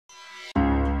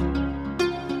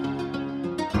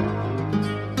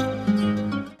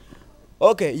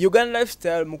Okay, Uganda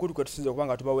lifestyle mukulu kwe tusinze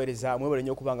okubanga tubaweereza mwebale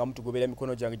nnyo okubanga mutugobera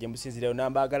emikono gyange gye musinzireyo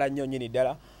nambaagala nnyo nnyini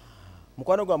ddala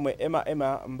mukwano gwammwe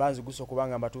Emma mbanzi gusa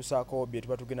okubanga mbatuusaako bye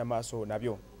tuba tugenda maaso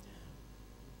nabyo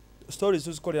stories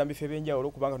tuzikolera mu bifo ebyenjawulo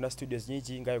okubanga tuna studios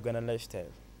nyingi nga Uganda lifestyle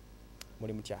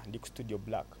muli mutya ndi ku studio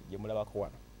black gye mulabako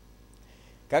wano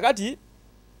kakati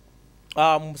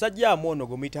musajja mwono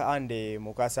gumuyita Ande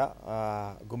Mukasa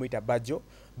gumuyita Bajo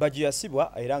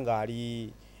yasibwa era nga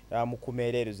ali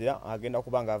mukumeererezera agenda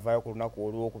kubanga avaayo ku lunaku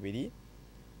olwokubiri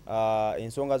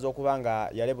ensonga z'okubanga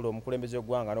yalebula omukulembeze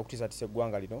gw'eggwanga n'okutiisatiisa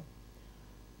eggwanga lino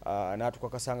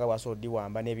n'atukakasanga bw'asobola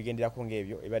wamba n'ebigenderako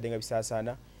ng'ebyo ebadde nga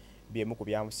bisaasaana byemu ku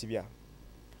byamusibya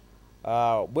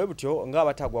bwe butyo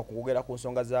ng'abatagwa kugogera ku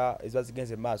nsonga eziba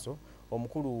zigenze mu maaso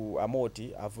omukulu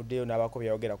Amoti avuddeyo n'abaako bye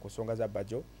yayogera ku nsonga za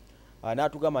Bajo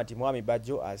n'atugamba nti mwami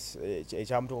Bajo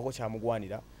ekyamutuukako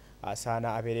kyamugwanira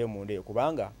asaana abeereyo munda eyo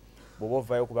kubanga bw'oba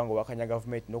ovaayo kubanga obakanya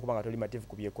gavumenti n'okubanga toli mativu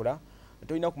ku byekola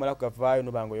tolina kumala kugavaayo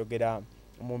n'obanga oyogera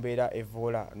mu mbeera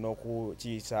evoola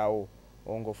n'okukiyisaawo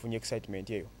ng'ofunye excitement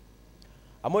eyo.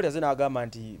 Amoti aze n'agamba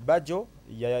nti Bajo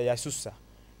yasussa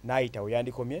n'ayitawo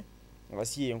yandikomye nga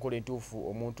si enkola entuufu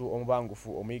omuntu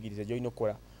omubangufu omuyigiriza gy'olina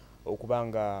okukola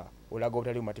okubanga olaga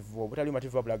obutali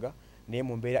bumativu babulaga naye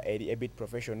mu mbeera eri a bit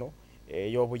professional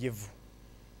ey'obuyivu.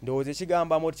 Ndowooza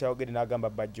ekigambo Amoti kyayogedde n'agamba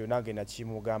Bajo nange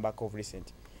nakimugambako of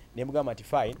recent. Nemugamba nti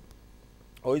fine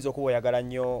oyinza okuba oyagala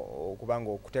nnyo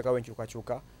okubanga okuteekawo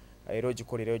enkyukakyuka era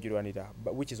ogikolereyo ogirwanira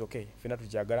which is okay fena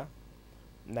tugyagala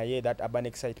naye that urban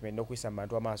excitement n'okuyisa mu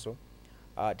bantu amaaso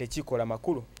tekikola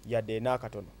makulu yadde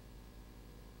n'akatono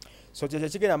so kyekyo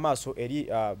kigenda mu maaso eri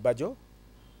Bajo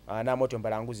n'Amoti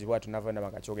mbalanguzi bwatu nava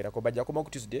nabanga kyogerako bajja kuma ku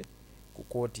Tuesday ku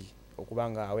kooti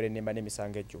okubanga awere ennemba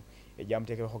n'emisango egyo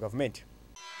egyamuteekebwako gavumenti